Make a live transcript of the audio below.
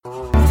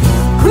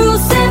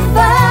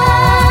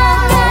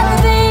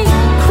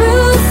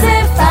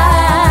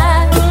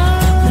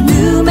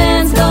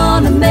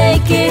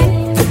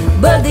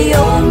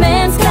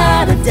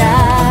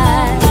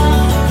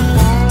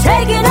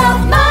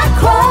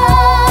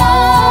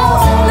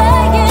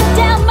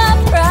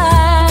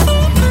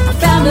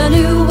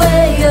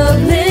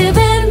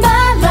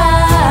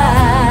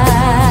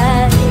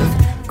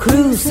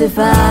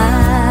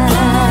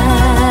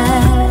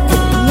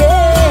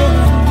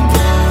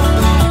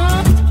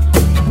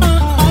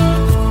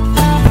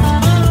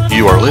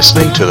You are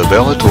listening to the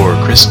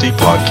Bellator Christi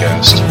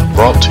podcast,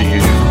 brought to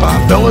you by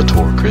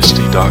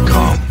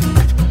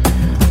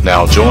BellatorChristi.com.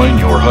 Now join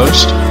your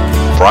host,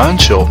 Brian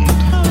Chilton,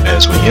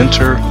 as we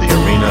enter the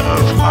arena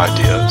of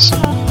ideas.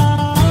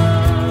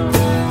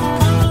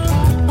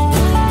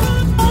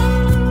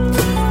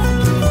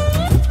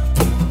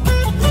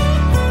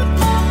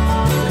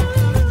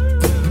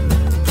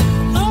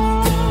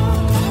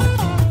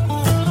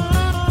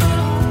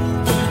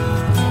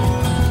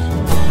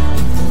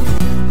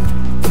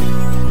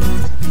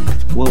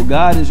 Well,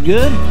 God is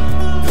good,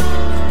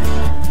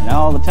 and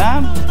all the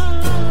time.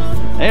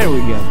 There we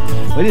go.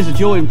 Well, it is a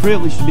joy and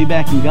privilege to be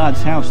back in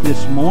God's house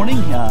this morning.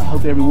 I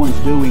hope everyone's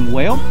doing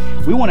well.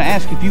 We want to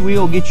ask, if you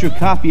will, get your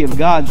copy of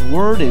God's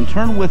Word and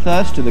turn with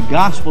us to the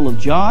Gospel of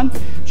John,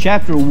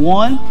 chapter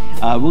 1.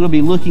 We're going to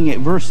be looking at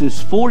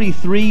verses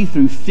 43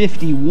 through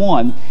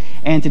 51.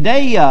 And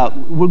today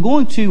we're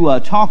going to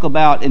talk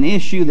about an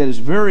issue that is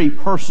very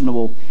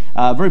personal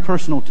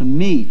to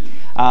me.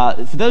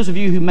 For those of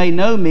you who may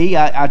know me,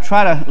 I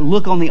try to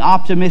look on the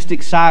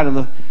optimistic side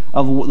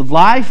of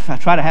life. I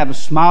try to have a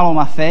smile on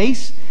my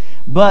face.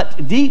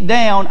 But deep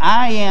down,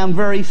 I am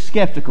very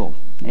skeptical.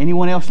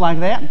 Anyone else like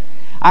that?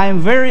 I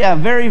am a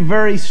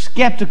very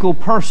skeptical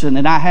person,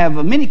 and I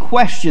have many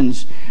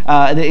questions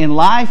in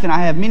life, and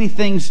I have many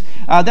things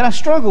that I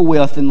struggle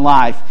with in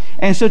life.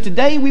 And so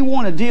today we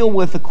want to deal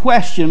with a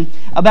question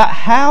about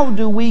how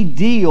do we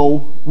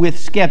deal with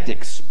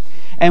skeptics.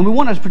 And we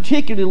want to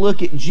particularly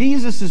look at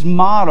Jesus'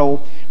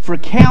 model for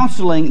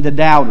counseling the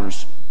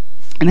doubters.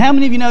 And how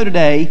many of you know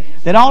today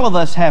that all of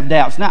us have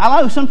doubts? Now,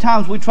 I know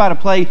sometimes we try to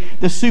play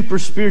the super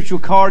spiritual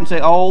card and say,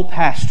 "Oh,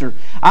 Pastor,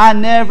 I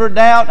never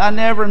doubt, I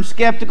never am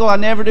skeptical, I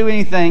never do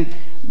anything."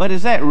 But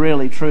is that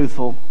really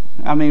truthful?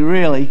 I mean,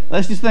 really?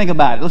 Let's just think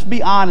about it. Let's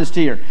be honest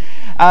here.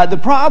 The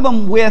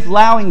problem with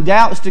allowing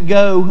doubts to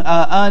go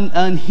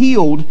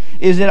unhealed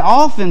is that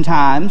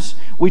oftentimes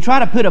we try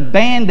to put a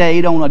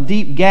Band-Aid on a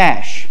deep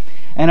gash.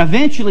 And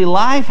eventually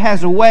life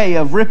has a way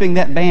of ripping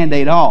that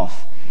Band-Aid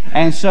off.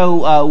 And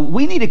so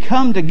we need to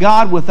come to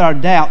God with our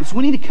doubts.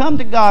 We need to come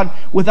to God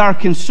with our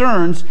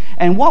concerns.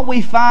 And what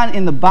we find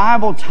in the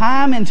Bible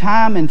time and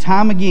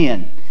time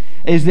again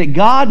is that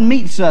God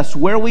meets us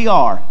where we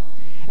are.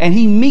 And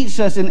He meets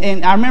us.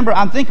 And I remember,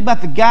 I'm thinking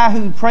about the guy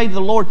who prayed to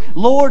the Lord,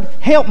 "Lord,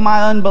 help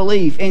my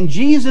unbelief." And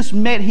Jesus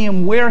met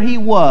him where he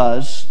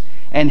was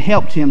and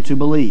helped him to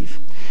believe.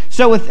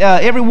 So with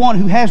everyone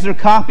who has their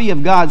copy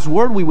of God's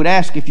Word, we would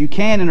ask, if you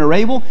can and are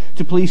able,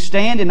 to please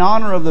stand in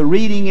honor of the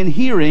reading and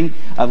hearing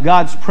of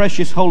God's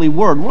precious holy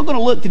Word. We're going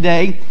to look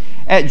today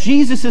at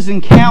Jesus'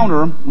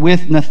 encounter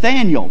with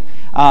Nathanael.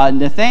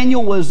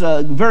 Nathanael was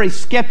very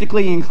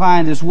skeptically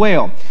inclined as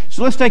well.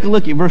 So let's take a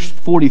look at verse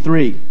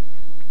 43.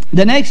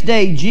 The next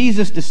day,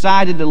 Jesus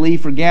decided to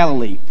leave for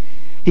Galilee.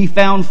 He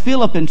found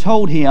Philip and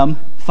told him,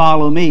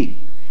 "Follow me."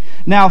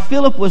 Now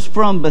Philip was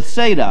from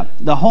Bethsaida,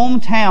 the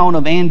hometown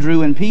of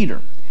Andrew and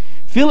Peter.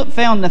 Philip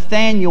found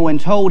Nathanael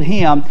and told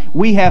him,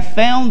 "We have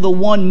found the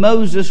one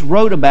Moses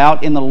wrote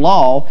about in the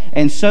law,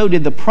 and so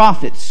did the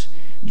prophets,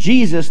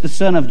 Jesus, the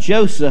son of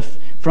Joseph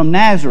from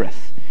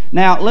Nazareth."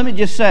 Now let me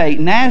just say,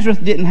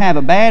 Nazareth didn't have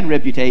a bad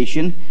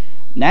reputation.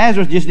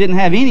 Nazareth just didn't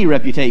have any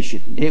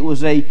reputation. It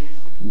was a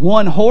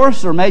one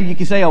horse, or maybe you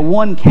could say a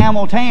one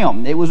camel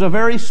town. It was a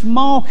very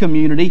small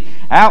community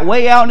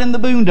way out in the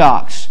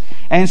boondocks.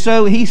 And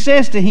so he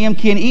says to him,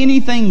 "Can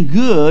anything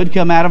good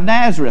come out of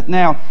Nazareth?"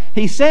 Now,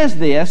 he says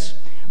this,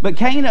 but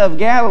Cana of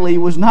Galilee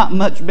was not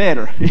much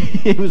better.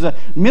 It was a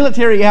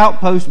military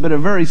outpost, but a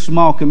very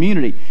small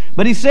community.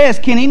 But he says,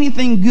 "Can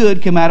anything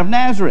good come out of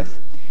Nazareth?"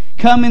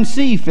 "Come and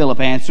see,"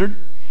 Philip answered.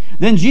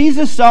 Then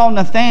Jesus saw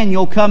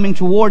Nathanael coming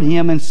toward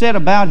him and said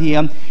about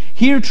him,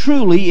 "Here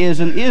truly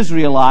is an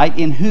Israelite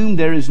in whom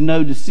there is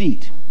no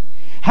deceit."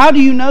 "How do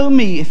you know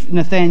me?"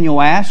 Nathanael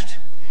asked.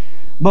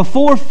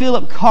 "Before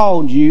Philip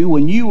called you,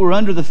 when you were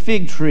under the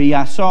fig tree,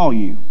 I saw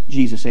you,"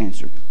 Jesus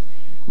answered.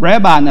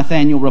 "Rabbi,"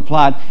 Nathanael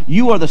replied,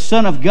 "you are the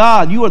Son of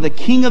God. You are the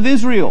King of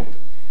Israel."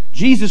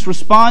 Jesus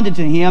responded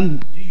to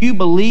him, "Do you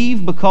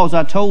believe because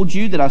I told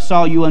you that I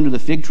saw you under the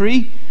fig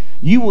tree?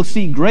 You will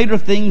see greater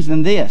things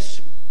than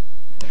this."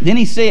 Then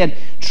he said,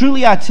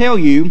 "Truly I tell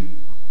you,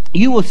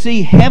 you will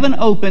see heaven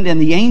opened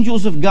and the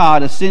angels of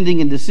God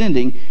ascending and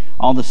descending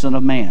on the Son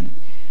of Man."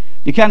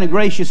 Dear kind of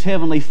gracious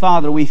Heavenly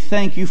Father, we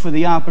thank you for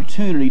the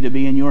opportunity to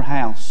be in your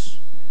house.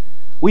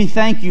 We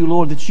thank you,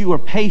 Lord, that you are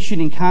patient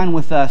and kind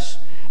with us,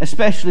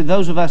 especially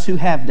those of us who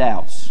have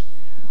doubts,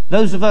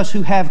 those of us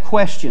who have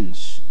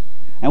questions.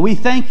 And we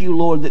thank you,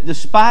 Lord, that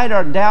despite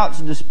our doubts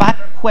and despite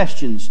our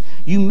questions,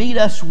 you meet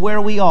us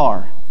where we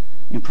are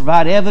and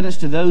provide evidence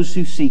to those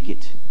who seek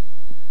it.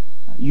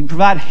 You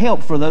provide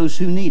help for those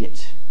who need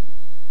it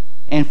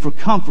and for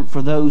comfort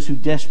for those who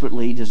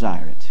desperately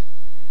desire it.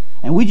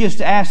 And we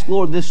just ask,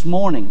 Lord, this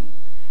morning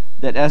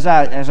that as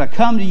I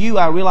come to you,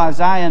 I realize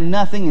I am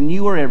nothing and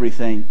you are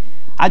everything.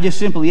 I just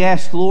simply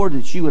ask, Lord,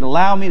 that you would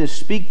allow me to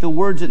speak the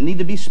words that need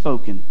to be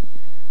spoken.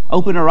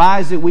 Open our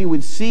eyes that we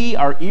would see,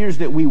 our ears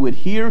that we would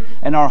hear,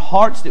 and our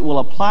hearts that will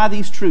apply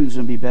these truths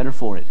and be better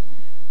for it.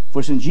 For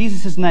it's in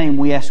Jesus' name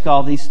we ask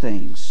all these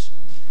things.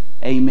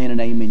 Amen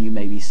and amen. You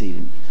may be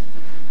seated.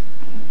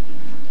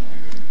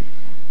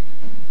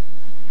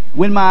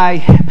 When my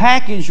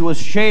package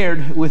was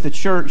shared with the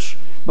church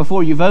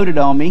before you voted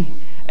on me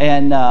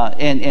and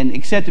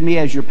accepted me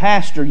as your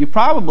pastor, you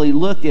probably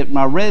looked at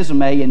my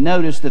resume and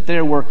noticed that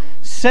there were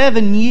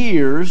 7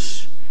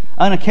 years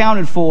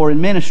unaccounted for in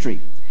ministry.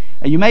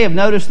 You may have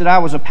noticed that I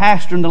was a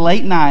pastor in the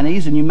late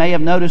 90s, and you may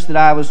have noticed that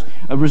I was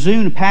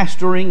resumed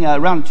pastoring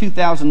around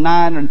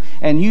 2009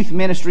 and youth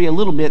ministry a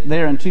little bit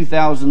there in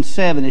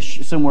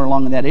 2007-ish, somewhere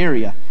along in that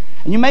area.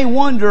 And you may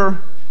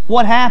wonder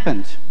what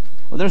happened.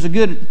 Well, there's a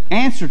good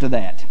answer to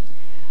that.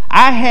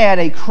 I had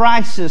a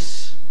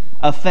crisis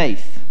of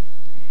faith.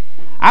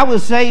 I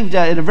was saved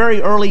at a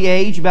very early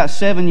age, about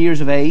 7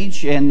 years of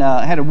age, and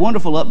had a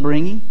wonderful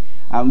upbringing.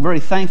 I'm very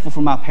thankful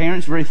for my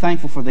parents, very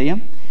thankful for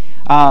them.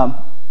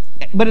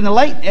 But in the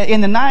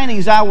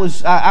 90s,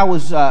 I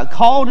was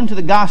called into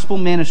the gospel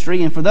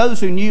ministry, and for those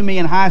who knew me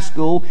in high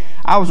school,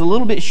 I was a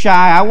little bit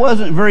shy. I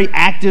wasn't very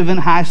active in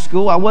high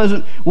school. I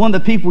wasn't one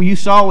of the people you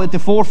saw at the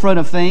forefront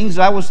of things.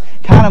 I was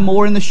kind of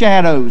more in the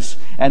shadows,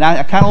 and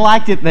I kind of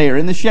liked it there,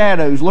 in the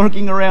shadows,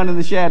 lurking around in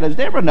the shadows.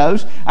 Deborah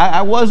knows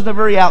I wasn't a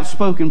very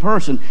outspoken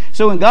person.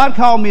 So when God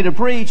called me to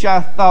preach, I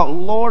thought,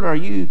 Lord, are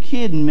you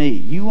kidding me?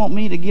 You want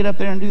me to get up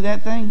there and do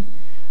that thing?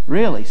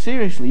 Really?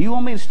 Seriously? You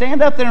want me to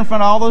stand up there in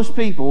front of all those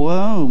people?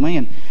 Oh,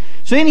 man.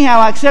 So anyhow,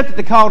 I accepted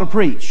the call to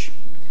preach.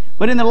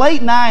 But in the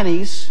late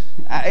 90s,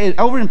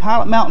 over in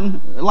Pilot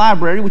Mountain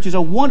Library, which is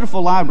a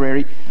wonderful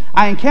library,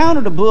 I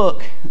encountered a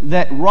book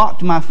that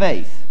rocked my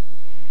faith.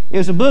 It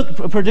was a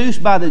book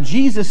produced by the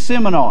Jesus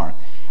Seminar.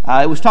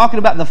 It was talking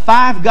about the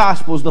 5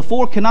 Gospels, the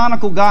 4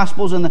 canonical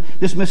Gospels, and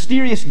this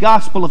mysterious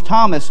Gospel of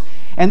Thomas.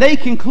 And they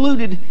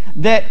concluded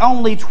that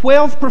only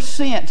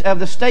 12% of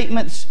the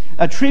statements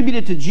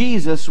attributed to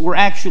Jesus were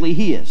actually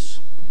his.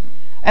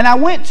 And I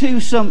went to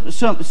some,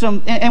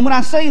 and when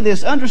I say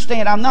this,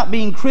 understand I'm not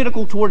being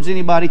critical towards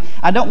anybody.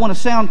 I don't want to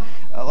sound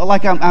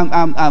like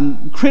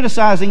I'm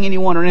criticizing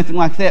anyone or anything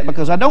like that,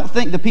 because I don't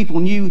think the people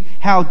knew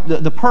how,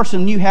 the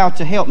person knew how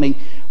to help me.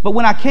 But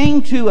when I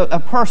came to a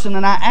person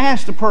and I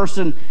asked a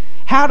person,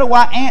 how do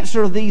I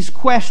answer these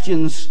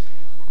questions,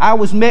 I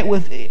was met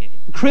with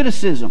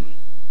criticism,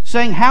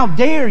 saying, how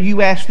dare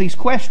you ask these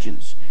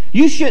questions?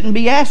 You shouldn't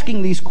be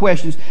asking these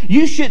questions.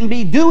 You shouldn't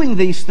be doing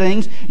these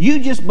things. You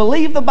just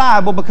believe the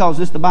Bible because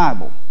it's the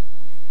Bible.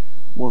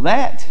 Well,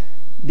 that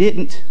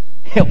didn't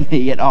help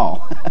me at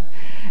all.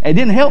 It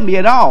didn't help me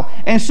at all.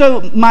 And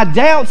so my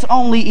doubts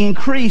only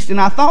increased, and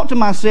I thought to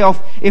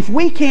myself, if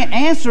we can't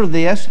answer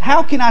this,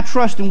 how can I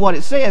trust in what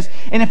it says?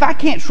 And if I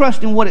can't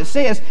trust in what it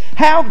says,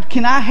 how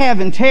can I have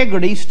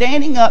integrity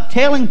standing up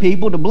telling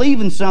people to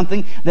believe in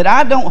something that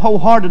I don't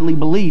wholeheartedly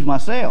believe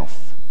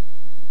myself?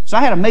 So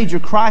I had a major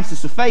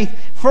crisis of faith.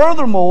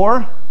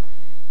 Furthermore,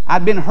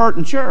 I'd been hurt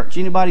in church.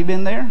 Anybody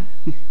been there?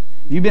 Have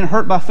you been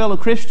hurt by fellow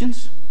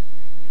Christians?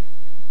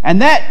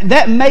 And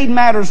that made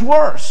matters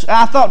worse.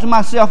 I thought to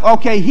myself,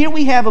 okay, here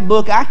we have a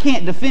book. I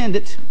can't defend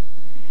it.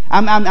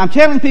 I'm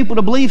telling people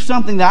to believe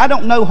something that I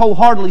don't know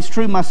wholeheartedly is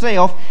true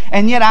myself,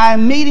 and yet I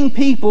am meeting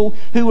people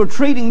who are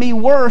treating me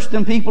worse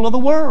than people of the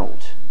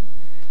world.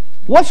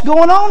 What's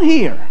going on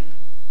here?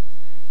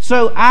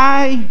 So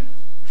I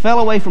fell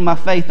away from my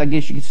faith, I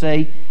guess you could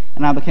say,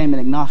 and I became an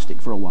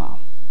agnostic for a while.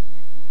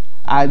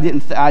 I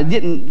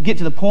didn't get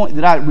to the point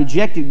that I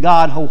rejected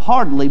God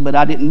wholeheartedly, but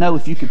I didn't know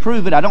if you could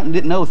prove it. I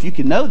didn't know if you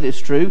could know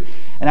this true,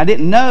 and I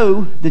didn't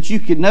know that you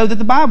could know that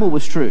the Bible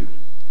was true.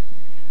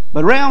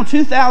 But around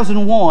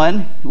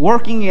 2001,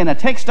 working in a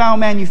textile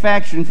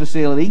manufacturing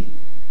facility,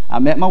 I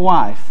met my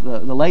wife,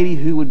 the lady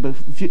who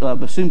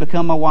would soon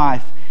become my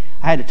wife.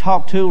 I had to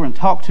talk to her and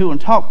talk to her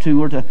and talk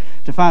to her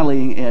to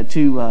finally get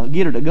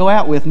her to go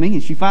out with me,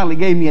 and she finally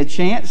gave me a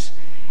chance.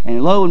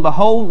 And lo and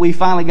behold, we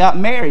finally got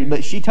married.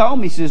 But she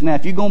told me, she says, now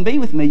if you're going to be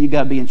with me, you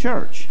got to be in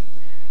church.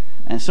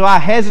 And so I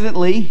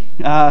hesitantly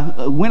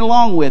went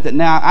along with it.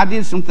 Now, I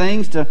did some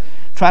things to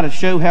try to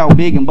show how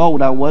big and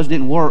bold I was.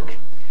 Didn't work.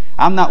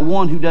 I'm not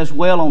one who does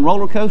well on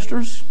roller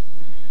coasters.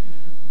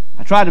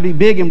 I tried to be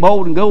big and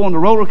bold and go on the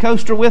roller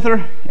coaster with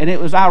her, and it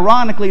was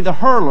ironically the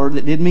hurler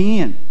that did me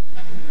in.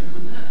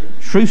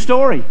 True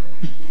story.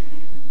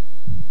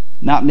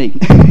 Not me.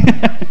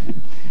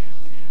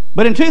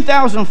 But in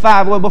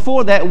 2005, well,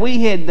 before that,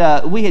 we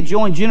had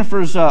joined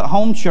Jennifer's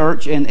home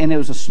church, and it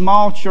was a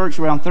small church,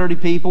 around 30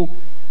 people,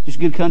 just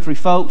good country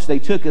folks. They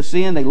took us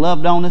in. They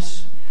loved on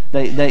us.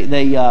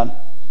 They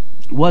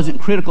wasn't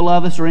critical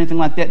of us or anything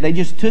like that. They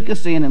just took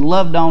us in and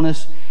loved on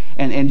us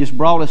and just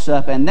brought us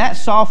up. And that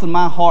softened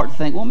my heart to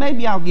think, well,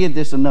 maybe I'll give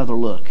this another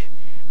look.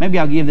 Maybe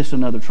I'll give this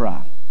another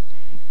try.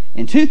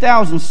 In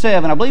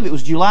 2007, I believe it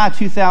was July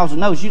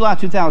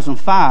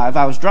 2005,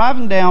 I was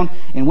driving down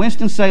in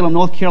Winston-Salem,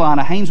 North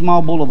Carolina, Haynes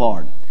Mall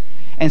Boulevard.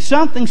 And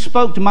something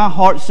spoke to my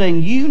heart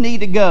saying, you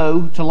need to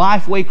go to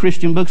Lifeway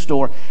Christian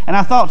Bookstore. And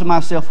I thought to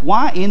myself,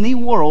 why in the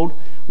world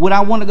would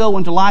I want to go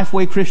into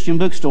Lifeway Christian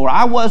Bookstore?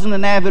 I wasn't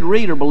an avid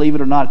reader, believe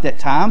it or not, at that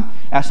time.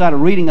 Outside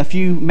of reading a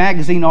few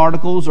magazine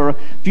articles or a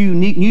few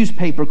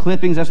newspaper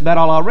clippings, that's about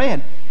all I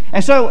read.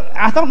 And so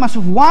I thought to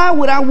myself, why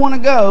would I want to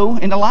go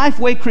into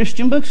Lifeway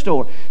Christian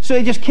Bookstore? So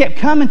it just kept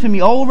coming to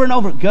me over and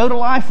over, go to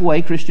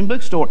Lifeway Christian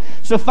Bookstore.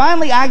 So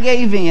finally I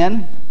gave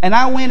in, and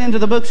I went into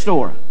the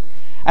bookstore.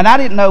 And I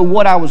didn't know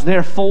what I was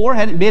there for,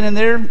 hadn't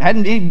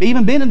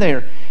even been in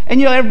there. And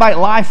you know, everybody at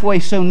Lifeway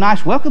is so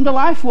nice, welcome to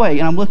Lifeway.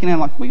 And I'm looking at them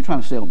like, what are you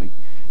trying to sell me?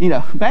 You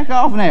know, back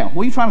off now.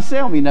 What are you trying to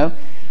sell me, you know?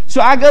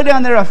 So I go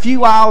down there a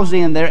few aisles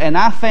in there, and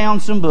I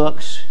found some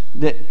books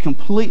that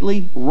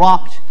completely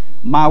rocked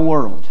my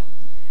world.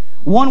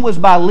 One was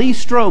by Lee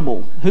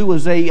Strobel, who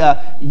was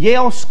a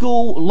Yale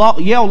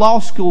Law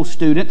School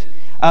student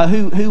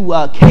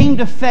who came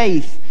to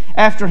faith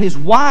after his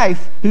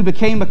wife, who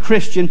became a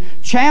Christian,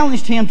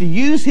 challenged him to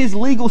use his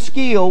legal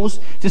skills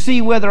to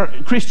see whether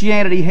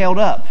Christianity held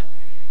up.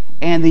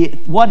 And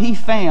what he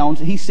found,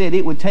 he said,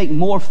 it would take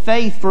more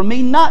faith for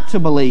me not to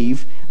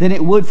believe than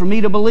it would for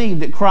me to believe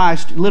that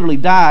Christ literally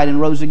died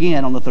and rose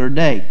again on the third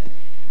day.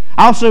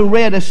 I also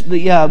read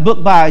the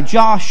book by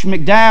Josh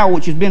McDowell,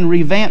 which has been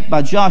revamped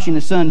by Josh and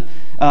his son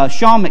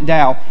Sean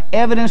McDowell,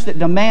 Evidence That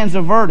Demands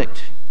a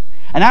Verdict.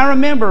 And I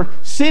remember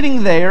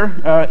sitting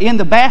there in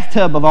the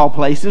bathtub of all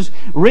places,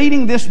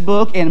 reading this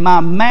book, and my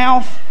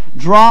mouth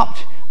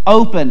dropped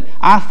open.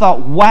 I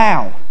thought,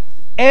 wow,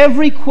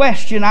 every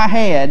question I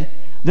had,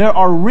 there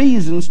are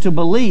reasons to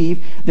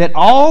believe that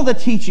all the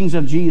teachings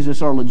of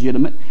Jesus are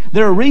legitimate.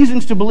 There are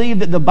reasons to believe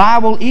that the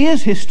Bible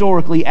is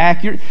historically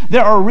accurate.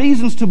 There are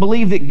reasons to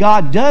believe that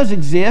God does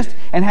exist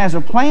and has a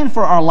plan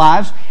for our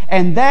lives.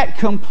 And that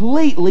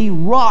completely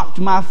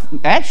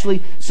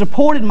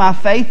supported my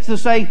faith to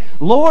say,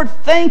 Lord,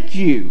 thank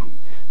you.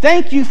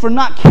 Thank you for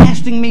not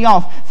casting me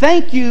off.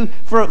 Thank you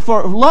for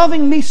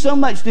loving me so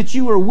much that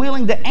you are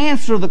willing to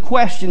answer the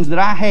questions that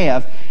I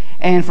have.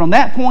 And from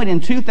that point in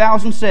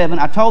 2007,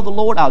 I told the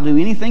Lord, I'll do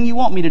anything you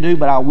want me to do,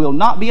 but I will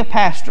not be a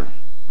pastor.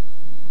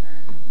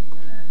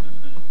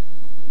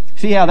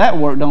 See how that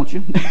worked, don't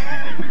you?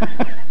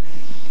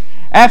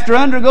 After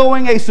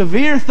undergoing a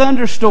severe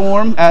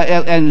thunderstorm,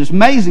 and it's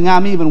amazing,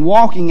 I'm even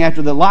walking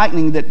after the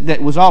lightning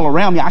that was all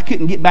around me. I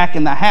couldn't get back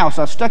in the house.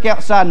 I was stuck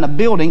outside in the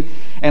building,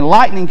 and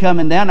lightning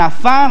coming down. I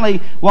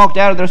finally walked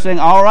out of there saying,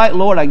 all right,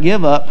 Lord, I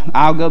give up.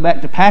 I'll go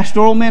back to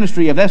pastoral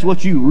ministry. If that's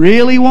what you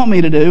really want me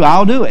to do,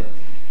 I'll do it.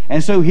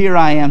 And so here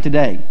I am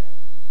today.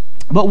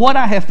 But what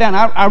I have found,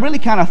 I really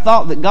kind of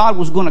thought that God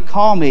was going to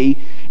call me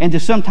into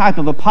some type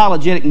of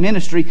apologetic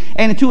ministry,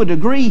 and to a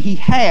degree He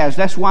has.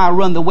 That's why I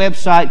run the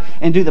website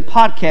and do the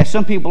podcast.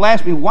 Some people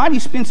ask me, why do you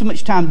spend so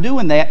much time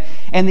doing that?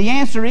 And the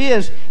answer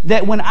is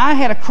that when I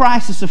had a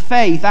crisis of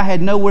faith, I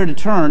had nowhere to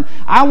turn.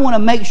 I want to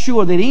make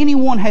sure that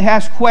anyone who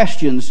has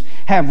questions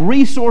have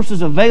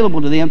resources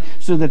available to them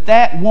so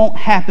that won't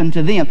happen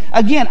to them.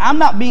 Again, I'm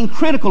not being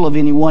critical of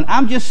anyone.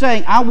 I'm just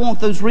saying I want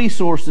those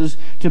resources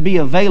to be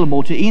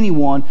available to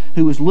anyone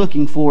who is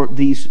looking for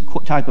these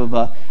type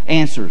of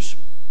answers.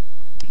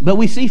 But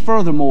we see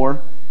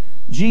furthermore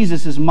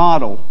Jesus'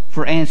 model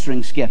for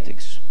answering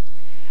skeptics.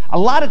 A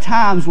lot of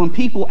times when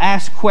people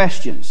ask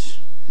questions,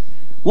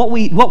 what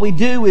we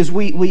do is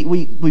we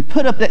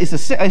put up that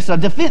it's a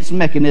defense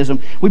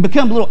mechanism. We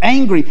become a little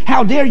angry.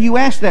 How dare you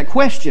ask that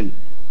question?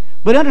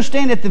 But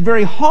understand at the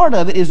very heart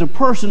of it is a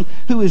person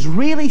who is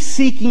really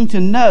seeking to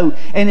know.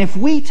 And if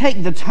we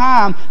take the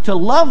time to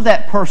love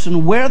that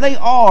person where they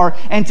are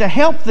and to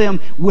help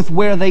them with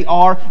where they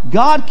are,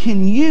 God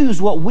can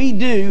use what we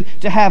do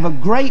to have a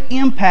great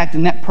impact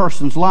in that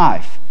person's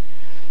life.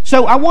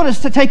 So I want us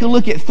to take a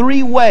look at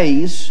 3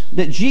 ways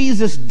that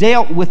Jesus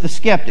dealt with the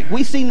skeptic.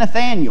 We see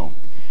Nathanael.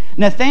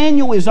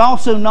 Nathanael is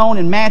also known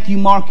in Matthew,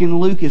 Mark, and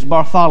Luke as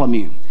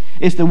Bartholomew.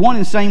 It's the one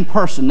and same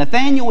person.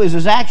 Nathanael is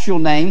his actual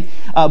name.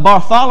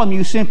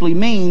 Bartholomew simply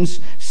means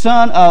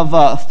son of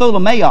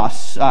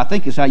Ptolemaeus, I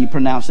think is how you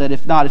pronounce that.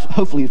 If not,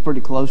 hopefully it's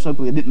pretty close.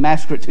 Hopefully it didn't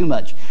massacre it too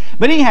much.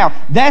 But anyhow,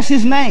 that's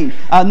his name.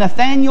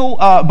 Nathanael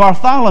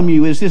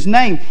Bartholomew is his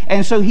name.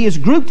 And so he is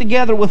grouped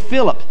together with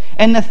Philip.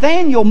 And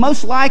Nathanael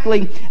most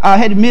likely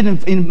had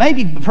been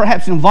maybe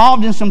perhaps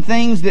involved in some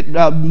things that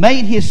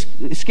made his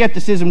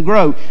skepticism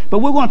grow. But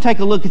we're going to take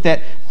a look at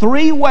that.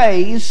 3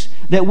 ways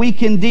that we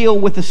can deal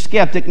with the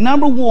skeptic.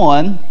 Number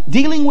 1,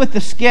 dealing with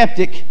the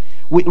skeptic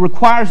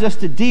requires us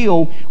to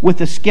deal with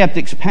the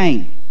skeptic's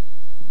pain.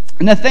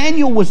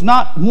 Nathanael was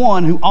not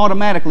one who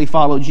automatically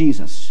followed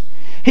Jesus.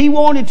 He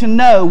wanted to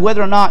know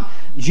whether or not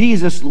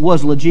Jesus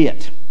was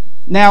legit.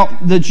 Now,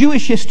 the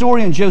Jewish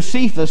historian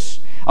Josephus,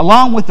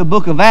 along with the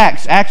book of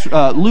Acts,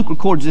 Luke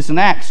records this in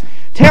Acts,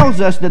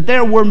 tells us that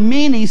there were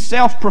many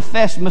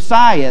self-professed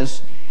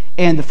messiahs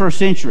in the first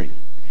century.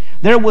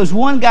 There was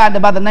one guy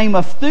by the name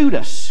of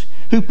Theudas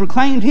who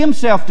proclaimed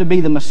himself to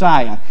be the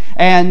Messiah.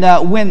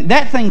 And when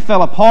that thing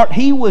fell apart,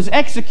 he was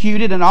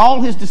executed and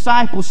all his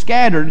disciples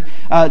scattered,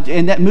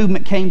 and that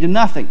movement came to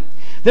nothing.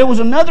 There was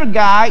another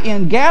guy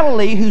in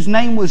Galilee whose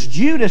name was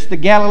Judas the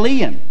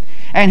Galilean.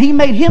 And he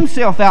made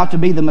himself out to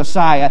be the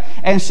Messiah.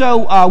 And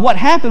so what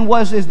happened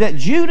is that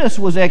Judas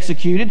was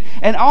executed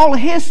and all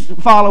his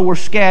followers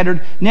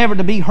scattered, never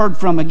to be heard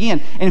from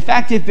again. In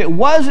fact, if it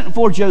wasn't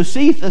for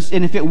Josephus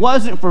and if it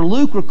wasn't for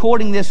Luke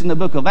recording this in the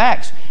book of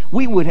Acts,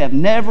 we would have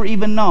never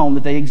even known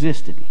that they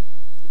existed.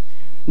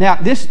 Now,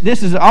 this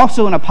is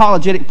also an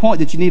apologetic point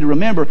that you need to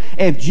remember.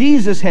 If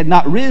Jesus had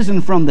not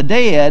risen from the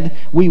dead,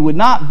 we would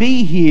not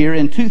be here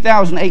in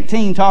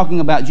 2018 talking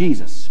about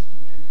Jesus.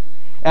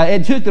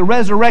 It took the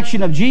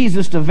resurrection of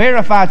Jesus to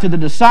verify to the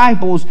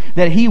disciples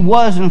that he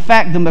was in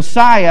fact the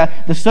Messiah,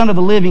 the Son of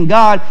the living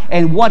God,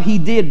 and what he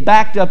did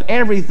backed up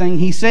everything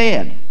he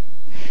said.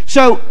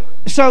 So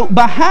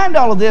behind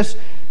all of this,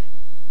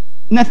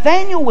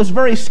 Nathanael was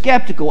very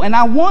skeptical, and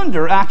I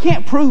wonder, I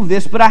can't prove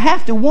this, but I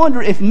have to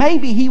wonder if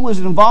maybe he was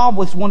involved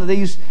with one of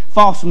these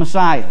false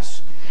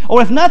messiahs.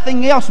 Or if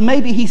nothing else,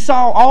 maybe he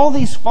saw all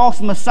these false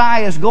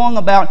messiahs going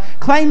about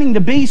claiming to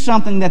be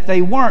something that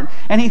they weren't.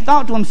 And he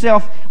thought to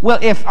himself, well,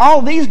 if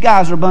all these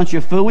guys are a bunch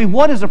of phooey,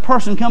 what is a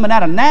person coming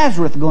out of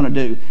Nazareth going to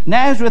do?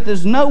 Nazareth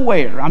is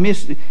nowhere. I mean,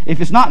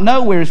 if it's not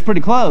nowhere, it's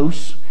pretty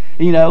close.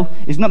 You know,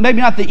 it's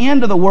maybe not the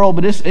end of the world,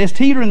 but it's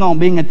teetering on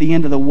being at the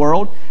end of the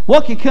world.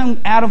 What could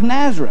come out of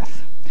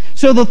Nazareth?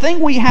 So the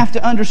thing we have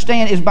to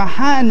understand is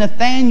behind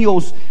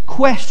Nathanael's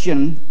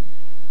question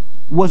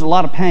was a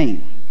lot of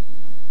pain.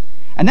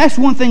 And that's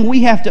one thing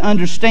we have to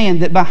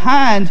understand, that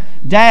behind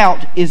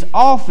doubt is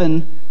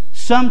often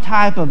some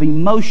type of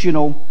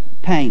emotional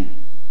pain.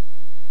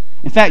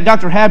 In fact,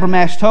 Dr.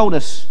 Habermas told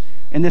us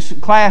in this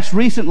class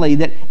recently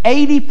that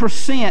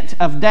 80%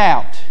 of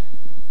doubt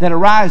that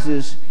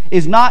arises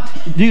is not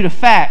due to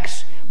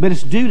facts, but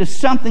it's due to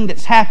something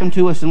that's happened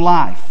to us in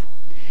life.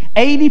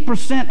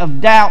 80% of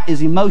doubt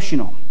is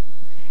emotional.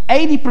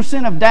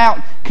 80% of doubt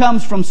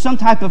comes from some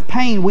type of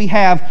pain we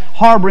have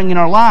harboring in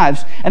our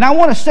lives. And I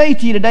want to say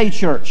to you today,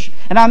 church,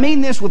 and I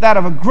mean this with out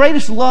of the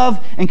greatest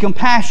love and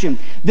compassion,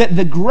 that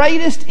the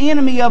greatest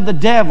enemy of the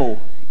devil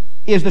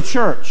is the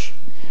church.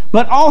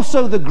 But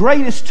also the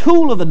greatest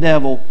tool of the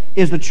devil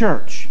is the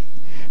church.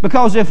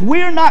 Because if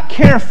we're not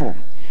careful,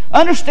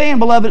 understand,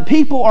 beloved,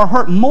 people are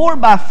hurt more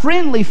by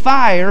friendly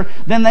fire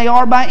than they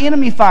are by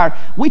enemy fire.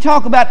 We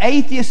talk about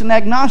atheists and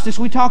agnostics,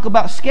 we talk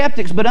about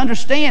skeptics, but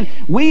understand,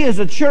 we as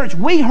a church,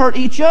 we hurt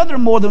each other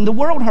more than the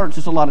world hurts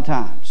us a lot of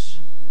times.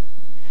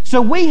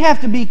 So we have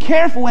to be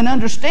careful and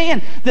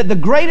understand that the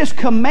greatest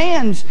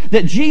commands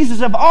that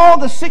Jesus, of all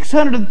the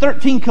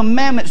 613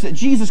 commandments that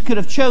Jesus could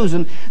have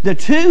chosen, the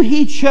two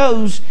he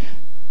chose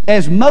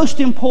as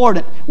most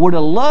important were to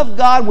love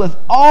God with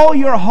all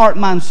your heart,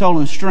 mind, soul,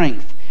 and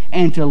strength,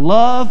 and to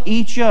love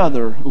each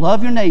other,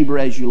 love your neighbor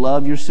as you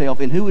love yourself.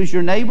 And who is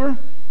your neighbor?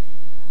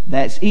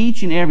 That's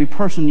each and every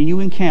person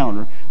you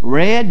encounter.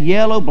 Red,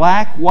 yellow,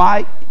 black,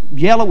 white,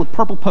 yellow with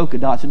purple polka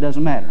dots, it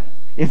doesn't matter.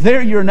 If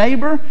they're your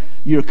neighbor,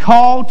 you're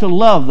called to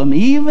love them,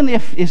 even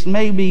if they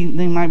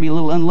might be a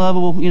little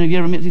unlovable. You know, you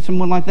ever meet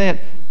someone like that?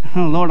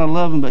 Oh, Lord, I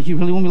love them, but you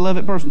really want me to love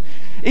that person?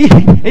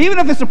 Even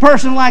if it's a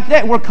person like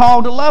that, we're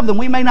called to love them.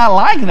 We may not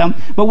like them,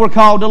 but we're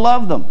called to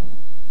love them.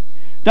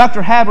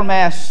 Dr.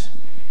 Habermas,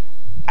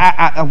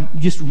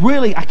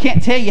 I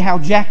can't tell you how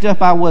jacked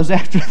up I was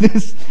after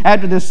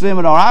this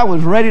seminar. I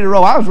was ready to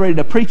roll. I was ready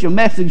to preach a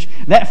message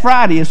that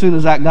Friday as soon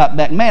as I got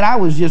back. Man, I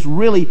was just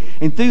really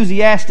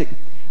enthusiastic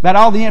about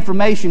all the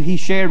information he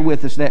shared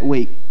with us that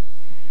week.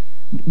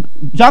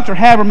 Dr.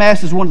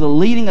 Habermas is one of the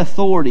leading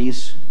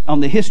authorities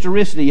on the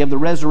historicity of the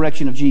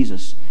resurrection of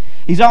Jesus.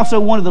 He's also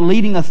one of the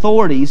leading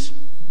authorities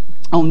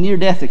on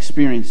near-death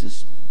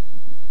experiences.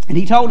 And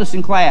he told us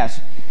in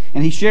class,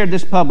 and he shared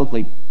this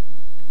publicly,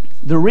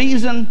 the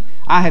reason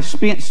I have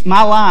spent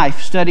my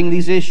life studying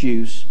these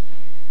issues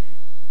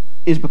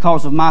is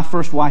because of my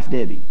first wife,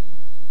 Debbie.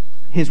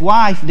 His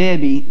wife,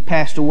 Debbie,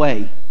 passed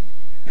away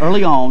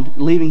early on,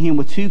 leaving him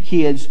with 2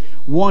 kids,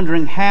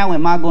 wondering, how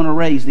am I going to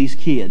raise these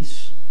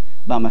kids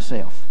by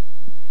myself?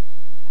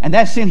 And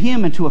that sent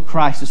him into a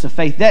crisis of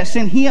faith. That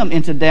sent him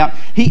into doubt.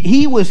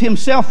 He was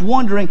himself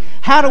wondering,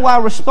 how do I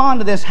respond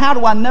to this? How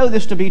do I know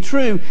this to be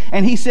true?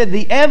 And he said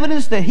the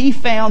evidence that he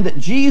found that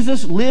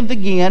Jesus lived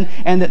again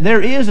and that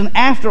there is an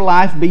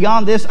afterlife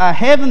beyond this, a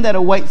heaven that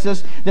awaits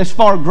us that's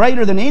far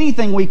greater than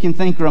anything we can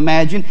think or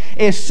imagine,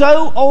 is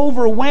so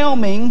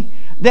overwhelming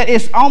that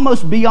it's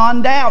almost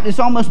beyond doubt. It's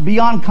almost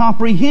beyond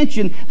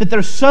comprehension that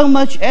there's so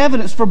much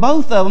evidence for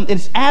both of them.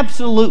 It's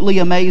absolutely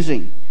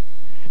amazing.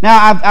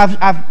 Now,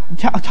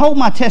 I've told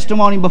my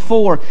testimony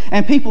before,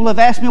 and people have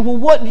asked me, well,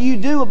 what do you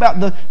do about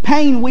the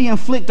pain we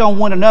inflict on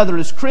one another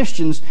as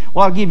Christians?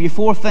 Well, I'll give you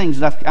 4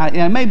 things. And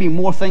there may be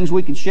more things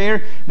we could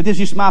share, but this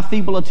is just my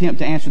feeble attempt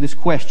to answer this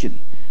question.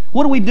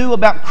 What do we do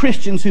about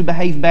Christians who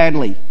behave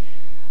badly?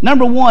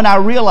 Number 1, I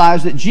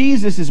realize that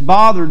Jesus is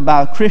bothered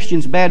by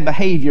Christians' bad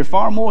behavior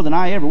far more than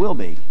I ever will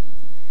be.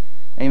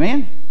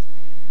 Amen?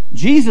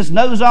 Jesus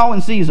knows all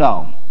and sees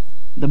all.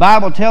 The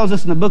Bible tells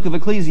us in the book of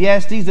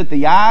Ecclesiastes that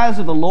the eyes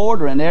of the Lord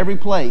are in every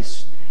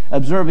place,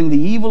 observing the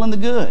evil and the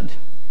good.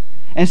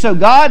 And so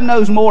God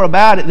knows more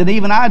about it than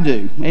even I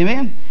do.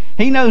 Amen?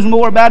 He knows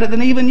more about it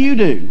than even you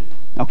do.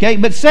 Okay,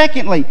 but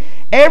secondly,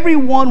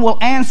 everyone will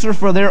answer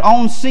for their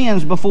own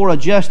sins before a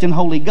just and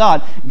holy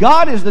God.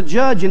 God is the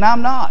judge and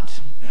I'm not.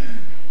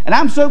 And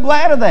I'm so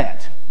glad of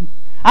that.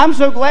 I'm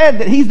so glad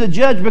that He's the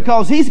judge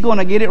because He's going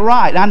to get it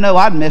right. I know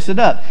I'd mess it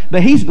up,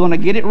 but He's going to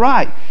get it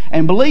right.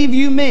 And believe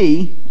you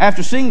me,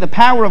 after seeing the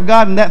power of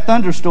God in that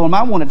thunderstorm,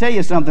 I want to tell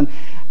you something.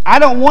 I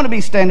don't want to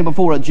be standing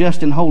before a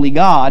just and holy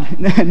God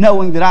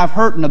knowing that I've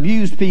hurt and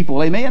abused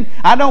people. Amen?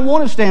 I don't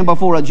want to stand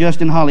before a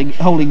just and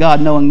holy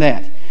God knowing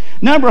that.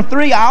 Number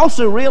 3, I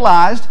also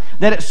realized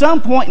that at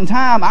some point in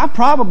time, I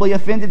probably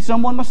offended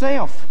someone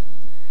myself.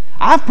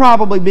 I've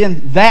probably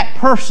been that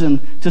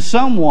person to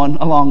someone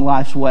along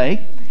life's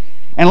way.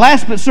 And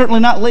last but certainly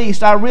not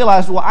least, I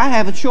realized, well, I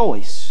have a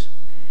choice.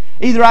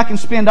 Either I can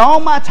spend all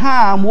my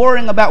time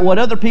worrying about what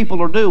other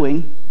people are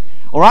doing,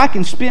 or I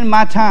can spend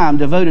my time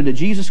devoted to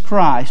Jesus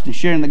Christ and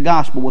sharing the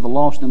gospel with a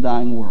lost and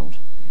dying world.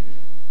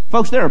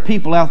 Folks, there are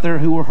people out there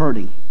who are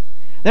hurting.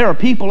 There are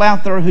people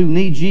out there who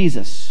need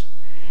Jesus.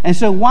 And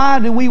so why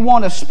do we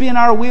want to spin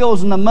our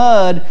wheels in the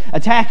mud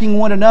attacking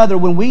one another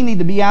when we need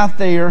to be out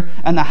there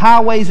on the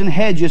highways and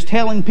hedges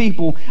telling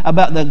people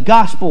about the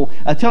gospel,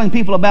 telling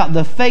people about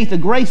the faith, the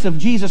grace of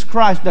Jesus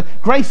Christ, the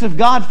grace of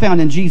God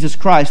found in Jesus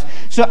Christ?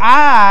 So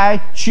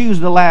I choose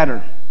the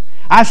latter.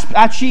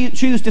 I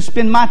choose to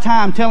spend my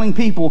time telling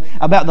people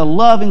about the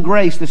love and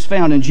grace that's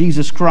found in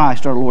Jesus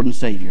Christ, our Lord and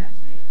Savior.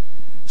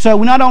 So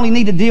we not only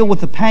need to deal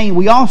with the pain,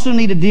 we also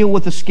need to deal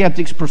with the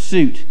skeptic's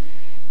pursuit.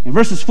 In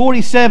verses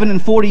 47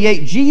 and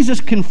 48,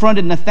 Jesus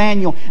confronted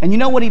Nathanael. And you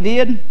know what he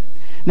did?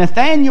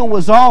 Nathanael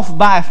was off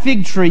by a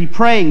fig tree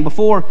praying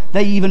before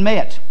they even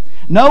met.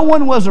 No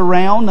one was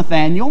around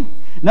Nathanael.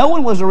 No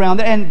one was around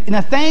there. And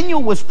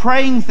Nathanael was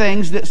praying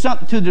things that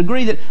to the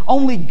degree that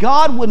only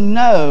God would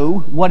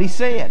know what he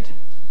said.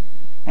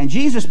 And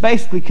Jesus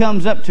basically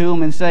comes up to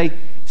him and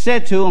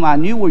said to him, I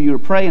knew where you were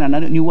praying, and I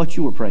knew what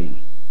you were praying.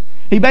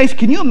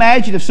 Can you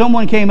imagine if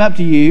someone came up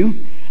to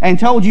you and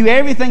told you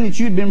everything that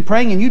you'd been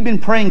praying, and you'd been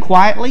praying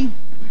quietly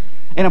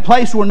in a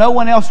place where no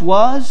one else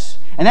was,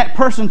 and that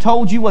person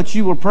told you what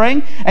you were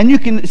praying, and you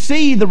can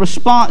see the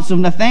response of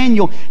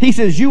Nathanael. He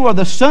says, you are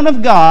the Son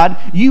of God,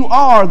 you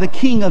are the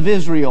King of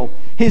Israel.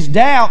 His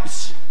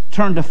doubts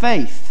turned to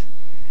faith.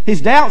 His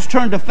doubts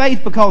turned to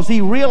faith because he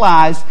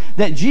realized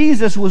that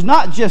Jesus was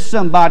not just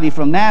somebody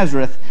from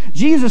Nazareth.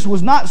 Jesus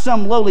was not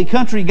some lowly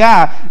country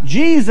guy.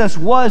 Jesus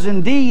was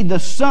indeed the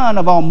Son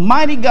of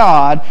Almighty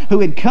God who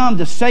had come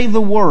to save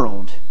the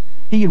world.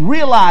 He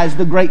realized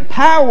the great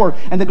power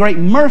and the great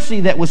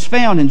mercy that was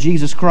found in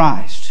Jesus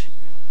Christ.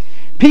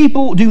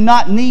 People do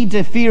not need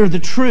to fear the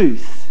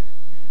truth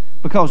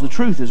because the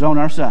truth is on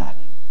our side.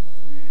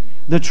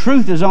 The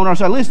truth is on our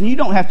side. Listen, you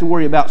don't have to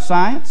worry about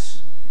science.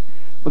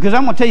 Because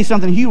I'm going to tell you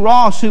something. Hugh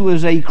Ross, who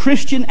is a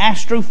Christian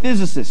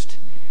astrophysicist,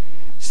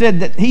 said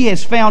that he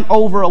has found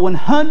over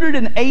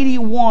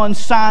 181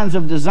 signs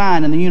of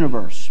design in the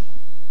universe.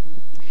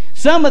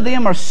 Some of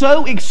them are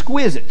so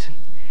exquisite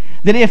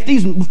that if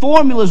these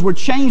formulas were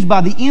changed by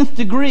the nth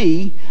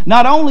degree,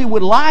 not only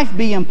would life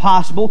be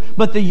impossible,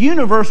 but the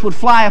universe would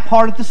fly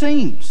apart at the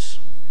seams.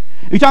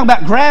 We're talking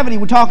about gravity,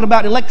 we're talking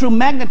about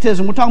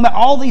electromagnetism, we're talking about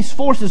all these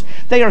forces.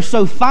 They are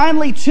so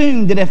finely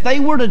tuned that if they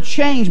were to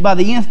change by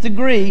the nth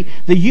degree,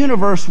 the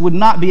universe would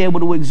not be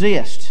able to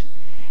exist.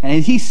 And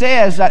as he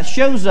says, that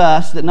shows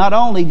us that not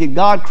only did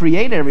God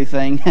create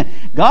everything,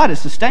 God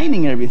is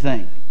sustaining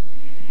everything.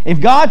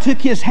 If God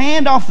took His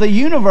hand off the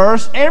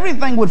universe,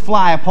 everything would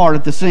fly apart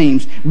at the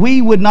seams.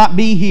 We would not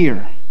be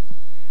here.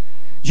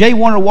 J.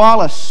 Warner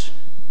Wallace,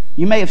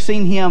 you may have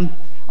seen him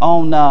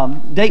on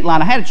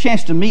Dateline. I had a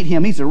chance to meet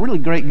him. He's a really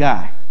great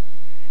guy.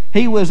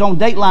 He was on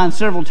Dateline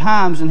several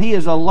times, and he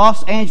is a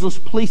Los Angeles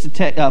Police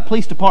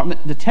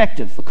Department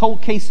detective, a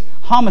cold case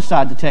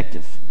homicide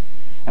detective.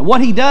 And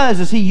what he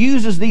does is he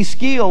uses these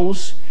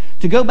skills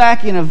to go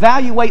back and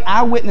evaluate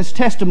eyewitness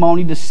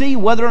testimony to see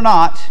whether or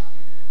not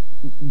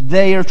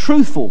they are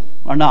truthful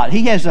or not.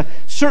 He has a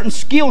certain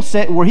skill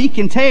set where he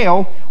can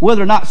tell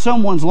whether or not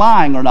someone's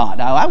lying or not.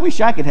 Now, I wish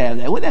I could have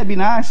that. Wouldn't that be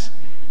nice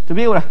to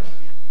be able to...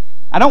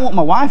 I don't want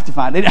my wife to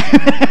find it.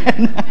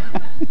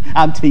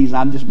 I'm teasing.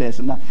 I'm just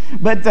messing up.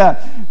 But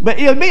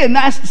it would be a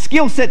nice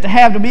skill set to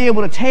have to be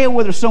able to tell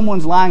whether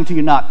someone's lying to you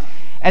or not.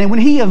 And when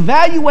he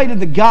evaluated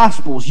the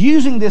Gospels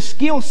using this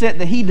skill set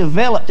that he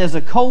developed as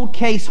a cold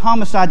case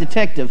homicide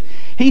detective,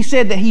 he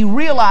said that he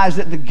realized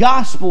that the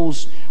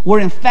Gospels were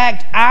in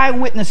fact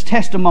eyewitness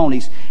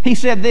testimonies. He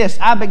said this,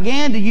 I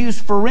began to use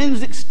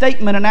forensic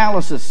statement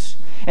analysis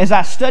as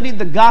I studied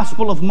the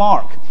Gospel of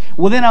Mark.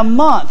 Within a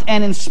month,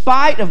 and in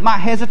spite of my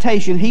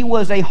hesitation, he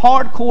was a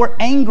hardcore,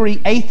 angry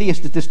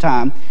atheist at this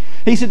time.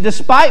 He said,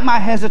 despite my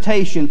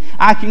hesitation,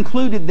 I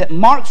concluded that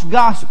Mark's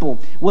gospel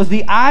was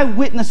the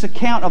eyewitness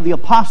account of the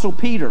Apostle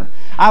Peter.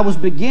 I was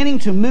beginning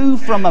to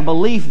move from a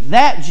belief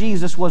that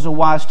Jesus was a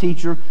wise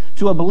teacher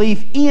to a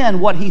belief in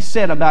what he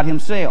said about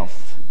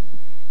himself.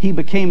 He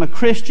became a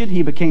Christian,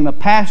 he became a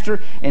pastor,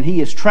 and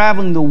he is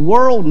traveling the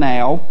world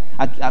now.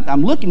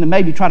 I'm looking to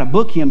maybe try to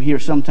book him here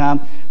sometime,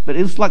 but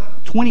it's like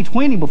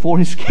 2020 before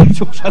his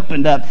schedule's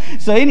opened up.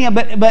 So anyhow,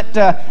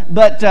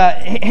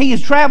 he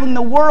is traveling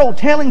the world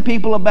telling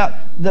people about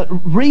the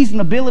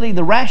reasonability,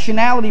 the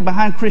rationality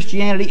behind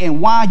Christianity,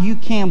 and why you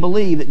can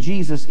believe that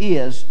Jesus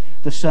is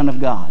the Son of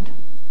God.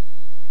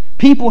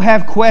 People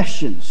have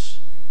questions.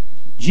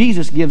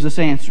 Jesus gives us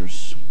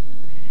answers.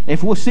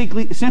 If we'll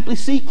simply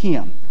seek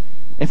Him,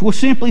 if we'll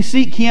simply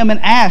seek Him and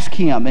ask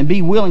Him and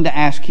be willing to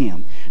ask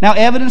Him. Now,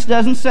 evidence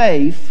doesn't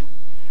save,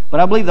 but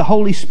I believe the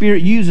Holy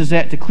Spirit uses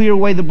that to clear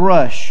away the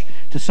brush,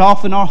 to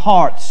soften our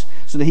hearts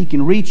so that He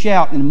can reach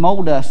out and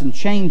mold us and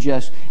change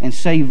us and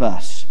save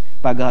us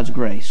by God's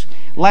grace.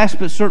 Last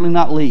but certainly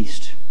not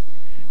least,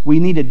 we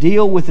need to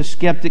deal with the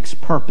skeptic's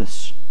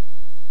purpose.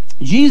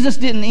 Jesus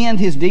didn't end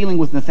His dealing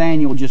with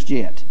Nathanael just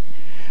yet.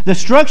 The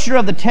structure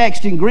of the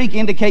text in Greek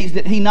indicates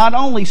that He not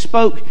only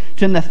spoke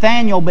to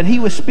Nathanael, but He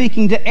was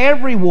speaking to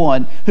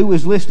everyone who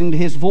was listening to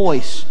His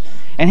voice.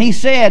 And He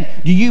said,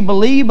 "Do you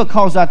believe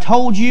because I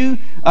told you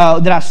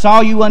that I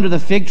saw you under the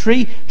fig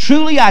tree?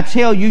 Truly I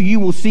tell you,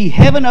 you will see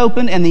heaven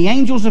open and the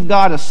angels of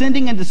God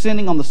ascending and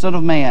descending on the Son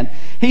of Man."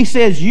 He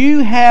says, you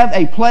have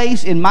a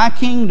place in my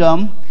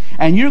kingdom,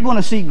 and you're going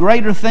to see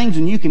greater things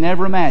than you can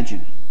ever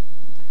imagine.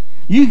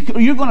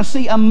 You're going to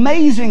see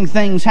amazing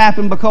things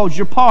happen because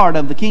you're part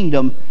of the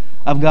kingdom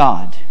of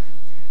God.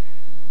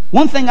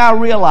 One thing I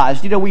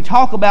realized, we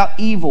talk about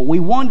evil. We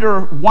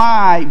wonder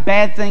why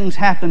bad things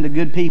happen to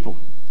good people.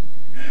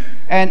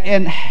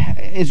 And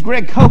as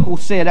Greg Kokel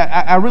said,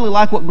 I really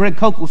like what Greg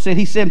Kokel said.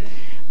 He said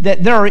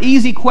that there are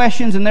easy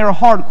questions and there are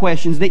hard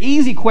questions. The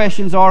easy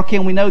questions are,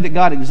 can we know that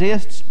God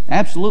exists?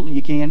 Absolutely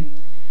you can.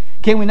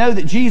 Can we know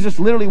that Jesus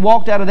literally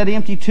walked out of that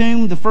empty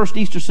tomb the first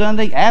Easter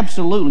Sunday?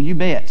 Absolutely, you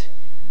bet.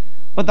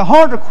 But the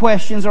harder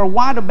questions are,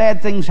 why do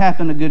bad things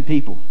happen to good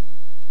people?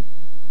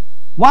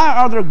 Why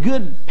are there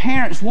good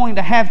parents wanting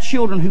to have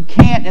children who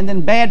can't, and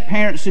then bad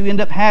parents who end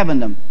up having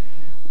them?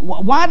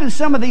 Why do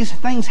some of these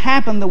things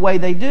happen the way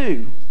they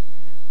do?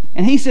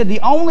 And he said, the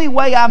only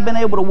way I've been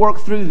able to work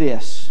through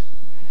this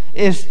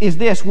is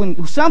this.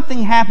 When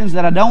something happens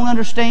that I don't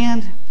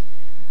understand,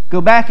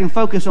 go back and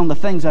focus on the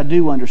things I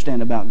do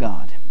understand about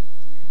God.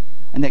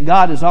 And that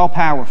God is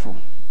all-powerful.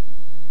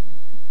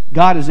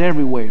 God is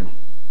everywhere.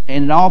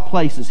 And in all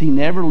places, He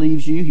never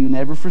leaves you. He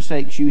never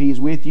forsakes you. He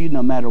is with you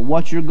no matter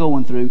what you're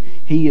going through.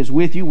 He is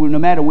with you. No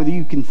matter whether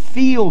you can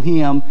feel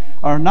Him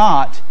or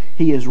not,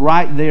 He is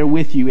right there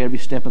with you every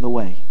step of the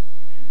way.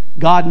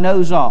 God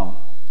knows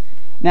all.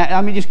 Now,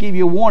 let me just give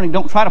you a warning.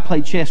 Don't try to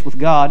play chess with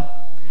God.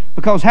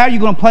 Because how are you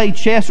going to play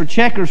chess or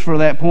checkers for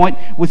that point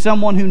with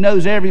someone who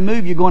knows every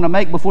move you're going to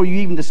make before you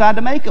even decide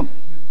to make them?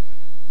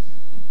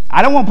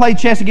 I don't want to play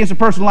chess against a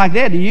person like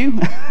that, do you?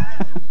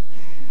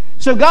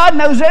 So God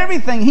knows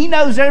everything. He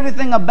knows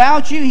everything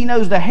about you. He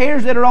knows the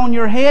hairs that are on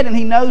your head, and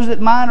He knows that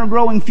mine are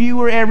growing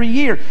fewer every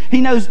year.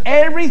 He knows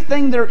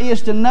everything there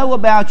is to know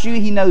about you.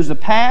 He knows the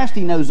past.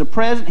 He knows the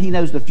present. He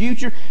knows the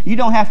future. You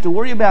don't have to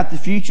worry about the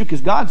future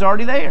because God's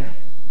already there.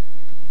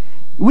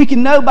 We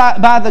can know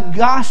by the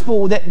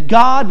gospel that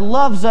God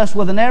loves us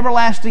with an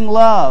everlasting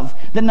love,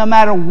 that no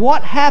matter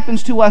what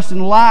happens to us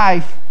in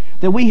life,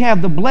 that we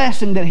have the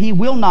blessing that He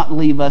will not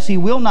leave us, He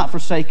will not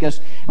forsake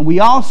us, and we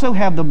also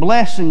have the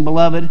blessing,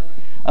 beloved,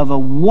 of a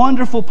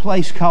wonderful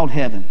place called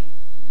heaven.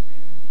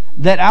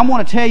 That I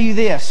want to tell you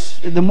this,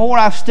 the more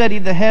I've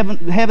studied the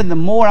heaven, the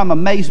more I'm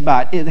amazed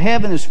by it.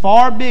 Heaven is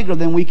far bigger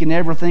than we can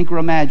ever think or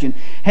imagine.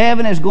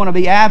 Heaven is going to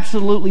be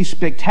absolutely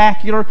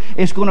spectacular.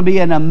 It's going to be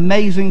an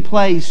amazing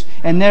place,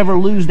 and never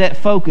lose that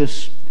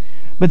focus.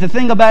 But the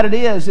thing about it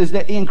is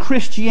that in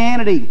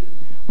Christianity,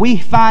 we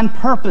find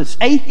purpose.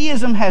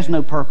 Atheism has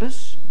no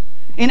purpose.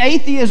 In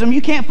atheism,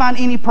 you can't find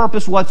any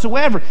purpose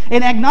whatsoever.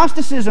 In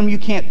agnosticism, you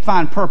can't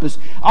find purpose.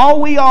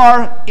 All we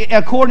are,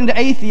 according to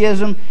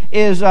atheism,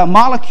 is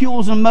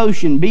molecules in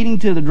motion, beating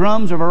to the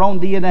drums of our own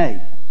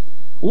DNA.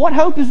 What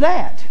hope is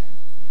that?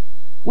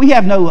 We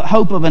have no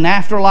hope of an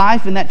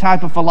afterlife in that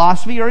type of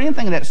philosophy or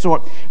anything of that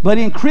sort. But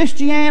in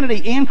Christianity,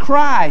 in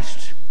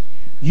Christ,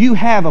 you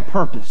have a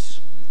purpose.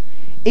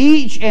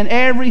 Each and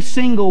every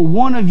single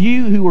one of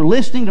you who are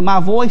listening to my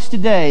voice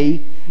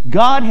today,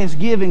 God has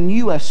given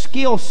you a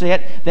skill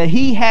set that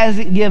He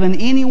hasn't given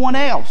anyone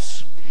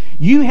else.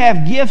 You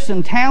have gifts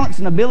and talents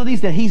and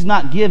abilities that He's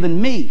not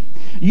given me.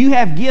 You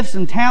have gifts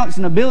and talents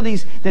and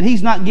abilities that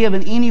He's not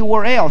given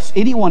anyone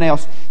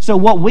else. So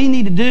what we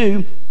need to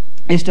do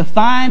is to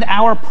find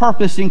our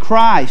purpose in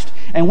Christ.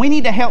 And we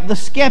need to help the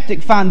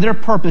skeptic find their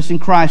purpose in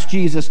Christ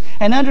Jesus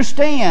and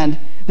understand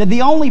that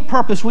the only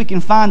purpose we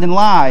can find in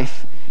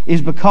life is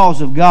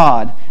because of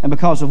God and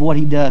because of what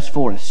He does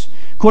for us.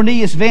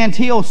 Cornelius Van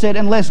Til said,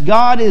 unless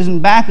God is in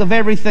back of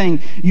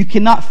everything, you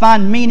cannot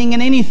find meaning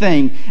in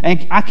anything.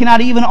 And I cannot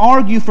even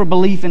argue for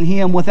belief in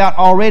Him without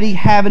already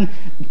having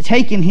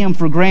taken Him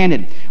for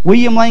granted.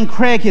 William Lane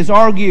Craig has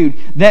argued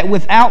that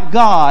without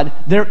God,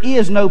 there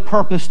is no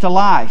purpose to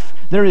life.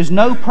 There is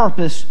no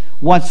purpose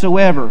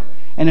whatsoever.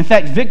 And in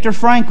fact, Viktor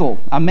Frankl,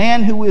 a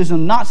man who was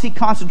in Nazi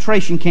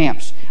concentration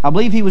camps, I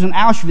believe he was in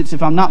Auschwitz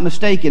if I'm not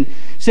mistaken,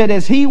 said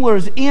as he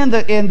was in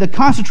the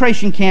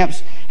concentration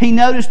camps, he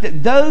noticed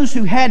that those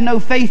who had no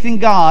faith in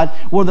God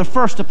were the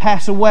first to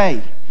pass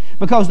away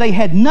because they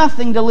had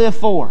nothing to live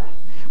for.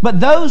 But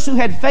those who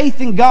had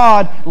faith in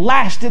God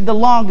lasted the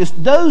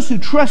longest. Those who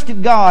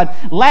trusted God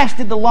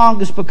lasted the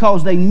longest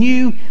because they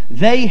knew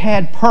they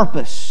had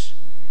purpose.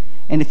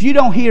 And if you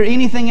don't hear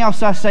anything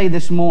else I say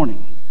this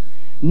morning,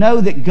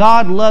 know that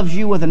God loves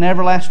you with an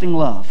everlasting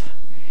love.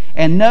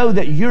 And know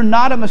that you're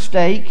not a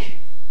mistake.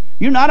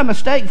 You're not a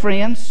mistake,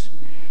 friends.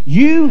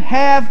 You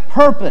have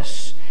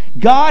purpose.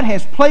 God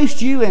has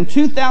placed you in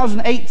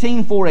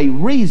 2018 for a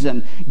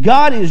reason.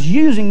 God is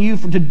using you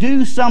to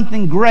do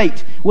something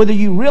great. Whether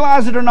you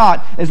realize it or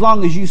not, as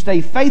long as you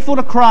stay faithful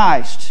to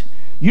Christ,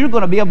 you're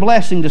going to be a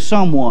blessing to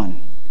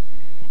someone.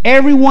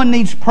 Everyone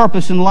needs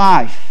purpose in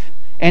life.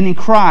 And in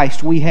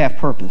Christ, we have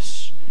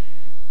purpose.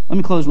 Let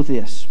me close with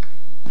this.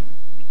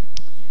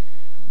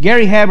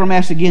 Gary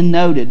Habermas again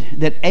noted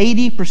that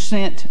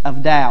 80%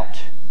 of doubt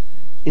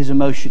is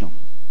emotional.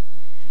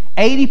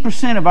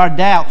 80% of our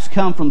doubts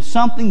come from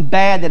something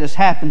bad that has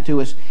happened to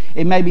us.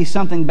 It may be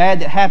something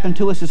bad that happened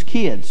to us as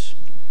kids.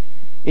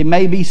 It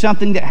may be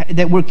something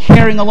that we're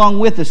carrying along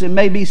with us. It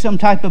may be some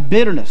type of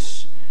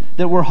bitterness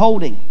that we're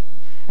holding.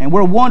 And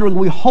we're wondering,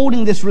 we're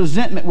holding this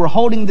resentment, we're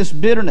holding this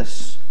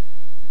bitterness.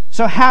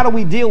 So how do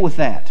we deal with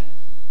that?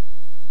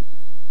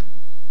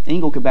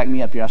 Ingle could back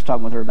me up here. I was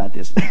talking with her about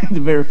this to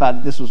verify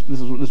that this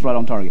was right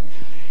on target.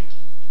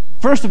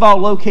 First of all,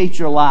 locate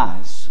your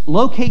lies.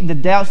 Locate the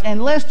doubts,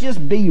 and let's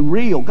just be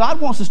real. God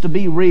wants us to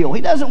be real.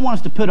 He doesn't want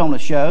us to put on a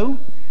show.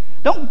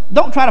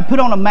 Don't try to put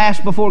on a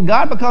mask before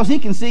God, because He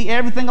can see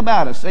everything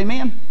about us.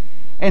 Amen?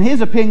 And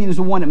His opinion is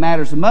the one that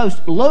matters the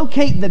most.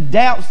 Locate the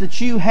doubts that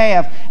you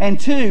have, and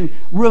two,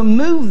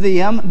 remove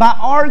them by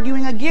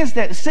arguing against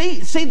that.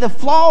 See the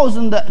flaws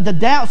and the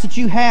doubts that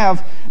you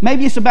have.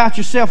 Maybe it's about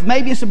yourself,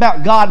 maybe it's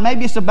about God,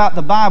 maybe it's about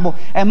the Bible,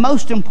 and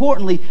most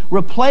importantly,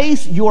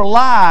 replace your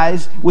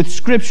lies with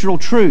scriptural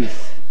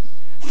truth.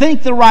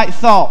 Think the right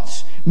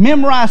thoughts.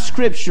 Memorize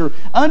Scripture.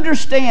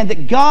 Understand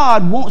that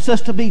God wants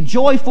us to be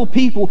joyful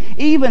people,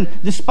 even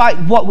despite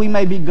what we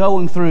may be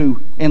going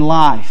through in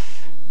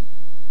life.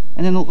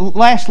 And then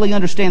lastly,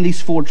 understand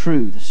these four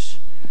truths.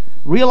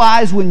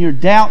 Realize when your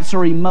doubts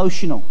are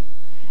emotional.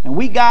 And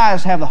we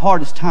guys have the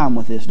hardest time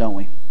with this, don't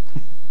we?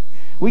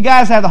 We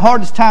guys have the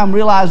hardest time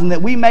realizing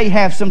that we may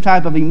have some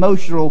type of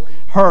emotional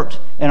hurt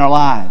in our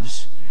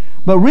lives.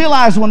 But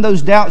realize when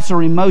those doubts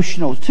are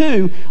emotional.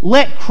 Two,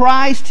 let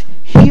Christ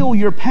heal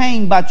your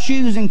pain by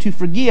choosing to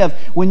forgive.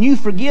 When you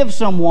forgive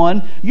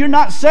someone, you're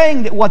not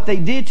saying that what they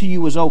did to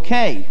you was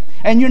okay.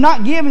 And you're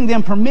not giving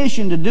them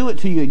permission to do it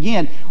to you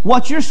again.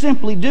 What you're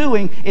simply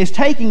doing is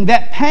taking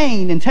that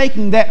pain and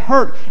taking that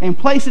hurt and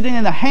place it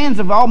in the hands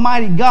of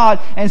Almighty God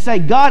and say,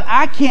 God,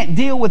 I can't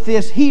deal with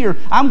this here.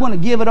 I'm going to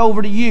give it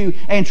over to you,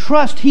 and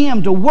trust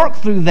Him to work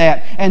through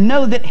that and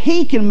know that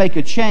He can make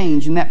a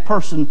change in that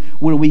person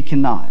where we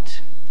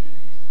cannot.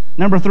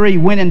 Number three,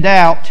 when in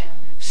doubt,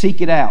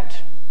 seek it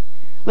out.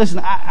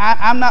 Listen,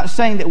 I'm not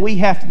saying that we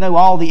have to know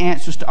all the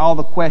answers to all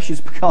the questions,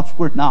 because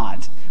we're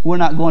not. We're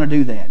not going to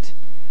do that.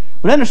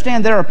 But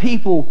understand there are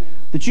people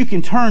that you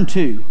can turn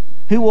to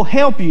who will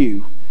help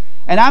you.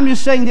 And I'm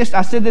just saying this,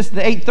 I said this to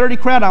the 8:30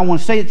 crowd, I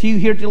want to say it to you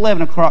here at the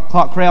 11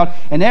 o'clock crowd,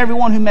 and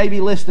everyone who may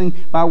be listening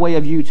by way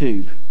of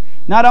YouTube.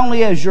 Not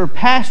only as your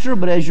pastor,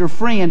 but as your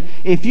friend,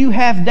 if you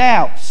have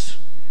doubts,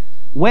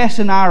 Wes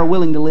and I are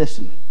willing to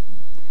listen.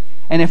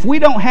 And if we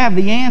don't have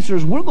the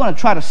answers, we're going to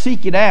try to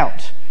seek it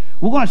out.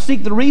 We're going to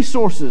seek the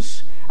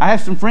resources. I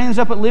have some friends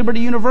up at Liberty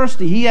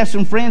University. He has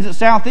some friends at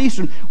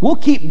Southeastern. We'll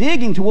keep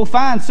digging till we'll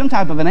find some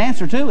type of an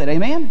answer to it.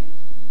 Amen?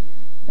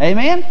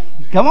 Amen?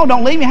 Come on,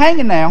 don't leave me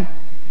hanging now.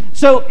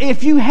 So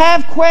if you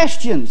have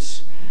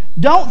questions,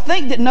 don't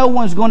think that no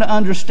one's going to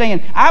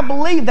understand. I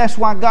believe that's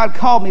why God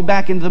called me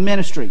back into the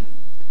ministry.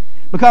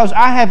 Because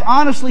I have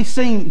honestly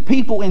seen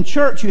people in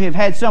church who have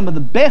had some of the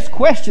best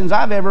questions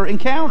I've ever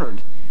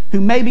encountered, who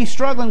may be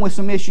struggling with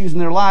some issues in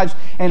their lives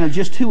and are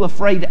just too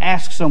afraid to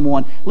ask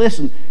someone.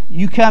 Listen,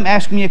 you come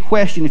ask me a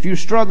question. If you're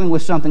struggling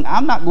with something,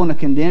 I'm not going to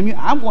condemn you.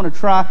 I'm going to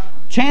try.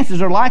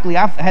 Chances are likely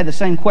I've had the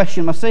same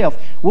question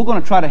myself. We're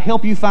going to try to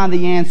help you find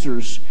the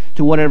answers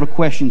to whatever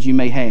questions you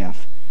may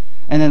have.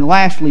 And then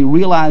lastly,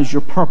 realize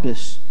your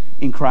purpose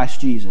in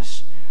Christ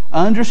Jesus.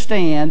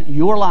 Understand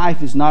your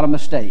life is not a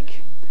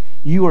mistake.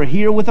 You are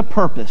here with a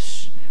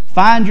purpose.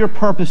 Find your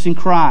purpose in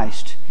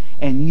Christ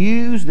and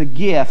use the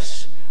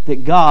gifts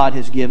that God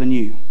has given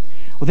you.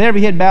 With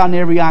every head bowed and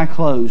every eye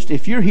closed,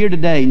 if you're here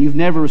today and you've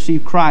never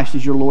received Christ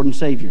as your Lord and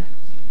Savior,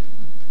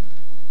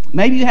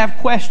 maybe you have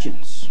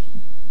questions,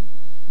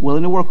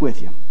 willing to work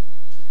with you.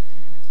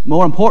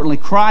 More importantly,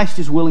 Christ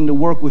is willing to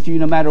work with you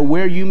no matter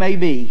where you may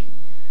be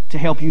to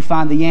help you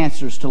find the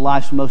answers to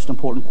life's most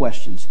important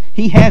questions.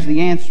 He has the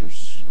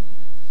answers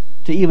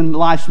to even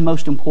life's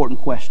most important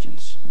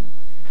questions.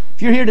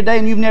 If you're here today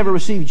and you've never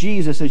received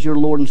Jesus as your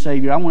Lord and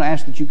Savior, I want to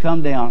ask that you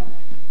come down.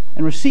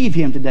 and receive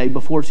Him today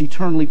before it's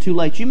eternally too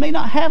late. You may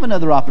not have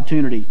another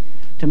opportunity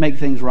to make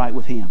things right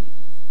with Him.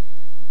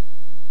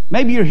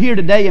 Maybe you're here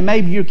today and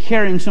maybe you're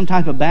carrying some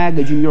type of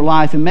baggage in your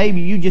life and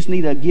maybe you just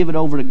need to give it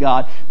over to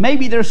God.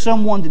 Maybe there's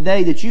someone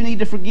today that you need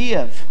to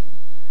forgive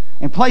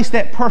and place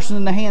that person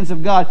in the hands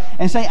of God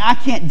and say, I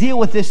can't deal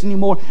with this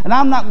anymore and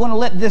I'm not going to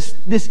let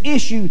this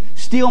issue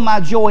steal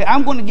my joy.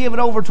 I'm going to give it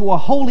over to a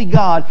holy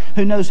God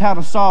who knows how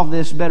to solve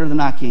this better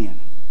than I can.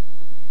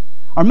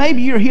 Or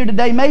maybe you're here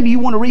today, maybe you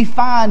want to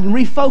refine and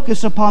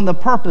refocus upon the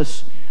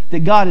purpose that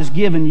God has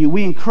given you.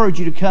 We encourage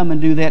you to come and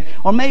do that.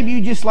 Or maybe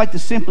you just like to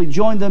simply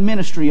join the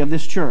ministry of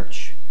this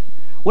church.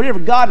 Whatever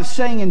God is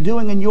saying and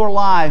doing in your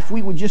life,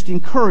 we would just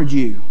encourage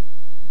you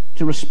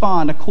to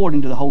respond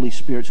according to the Holy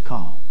Spirit's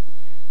call.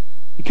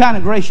 The kind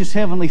and gracious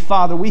Heavenly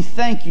Father, we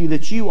thank you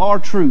that you are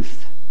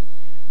truth.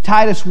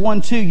 Titus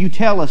 1:2, you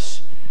tell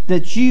us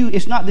that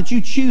it's not that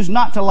you choose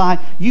not to lie,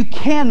 you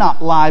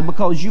cannot lie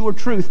because you are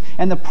truth.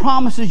 And the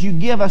promises you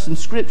give us in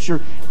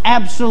Scripture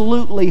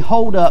absolutely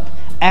hold up,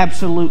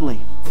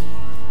 absolutely.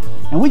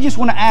 And we just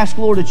want to ask,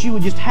 Lord, that you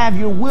would just have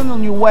your will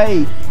and your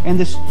way in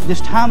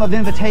this time of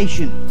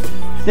invitation.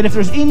 That if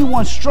there's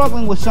anyone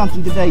struggling with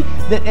something today,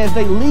 that as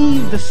they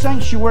leave the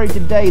sanctuary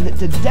today, that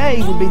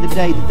today would be the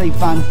day that they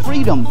find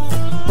freedom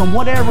from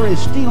whatever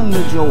is stealing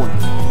their joy.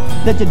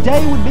 That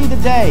today would be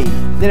the day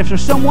that if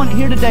there's someone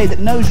here today that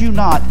knows you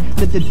not,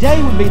 that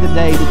today would be the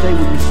day that they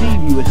would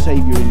receive you as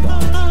Savior and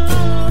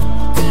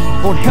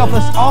God. Lord, help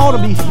us all to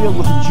be filled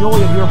with the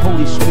joy of your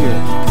Holy Spirit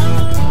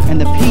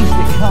and the peace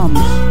that comes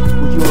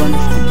with your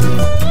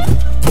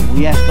understanding.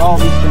 We ask all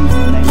these things in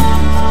the name of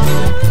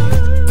Jesus.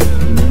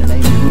 Amen and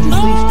amen. Would you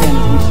please stand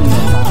as we sing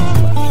our final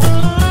selection?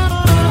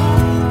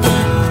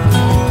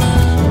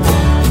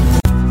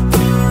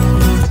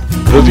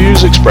 The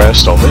views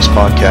expressed on this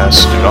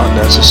podcast do not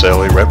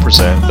necessarily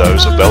represent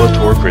those of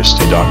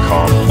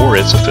BellatorChristi.com or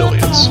its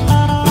affiliates.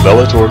 The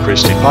Bellator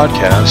Christi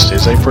podcast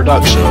is a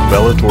production of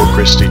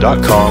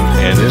BellatorChristi.com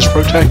and is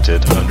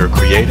protected under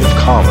Creative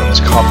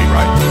Commons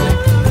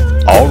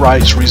copyright. All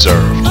rights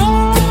reserved.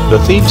 The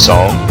theme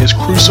song is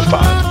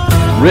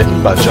Crucified,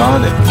 written by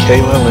John and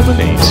Kayla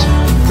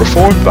Lemonese,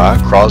 performed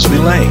by Crosby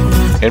Lane,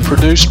 and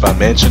produced by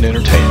Mansion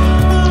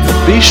Entertainment.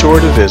 Be sure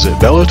to visit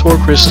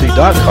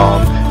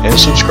BellatorChristi.com and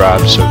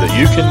subscribe so that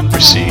you can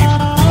receive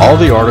all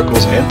the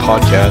articles and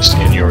podcasts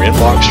in your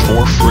inbox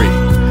for free.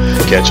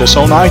 Catch us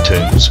on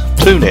iTunes,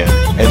 TuneIn,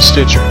 and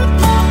Stitcher.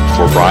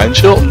 For Brian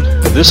Chilton,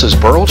 this is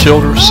Burl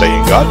Childers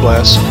saying God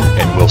bless,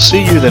 and we'll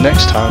see you the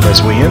next time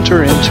as we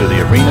enter into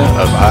the arena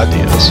of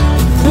ideas.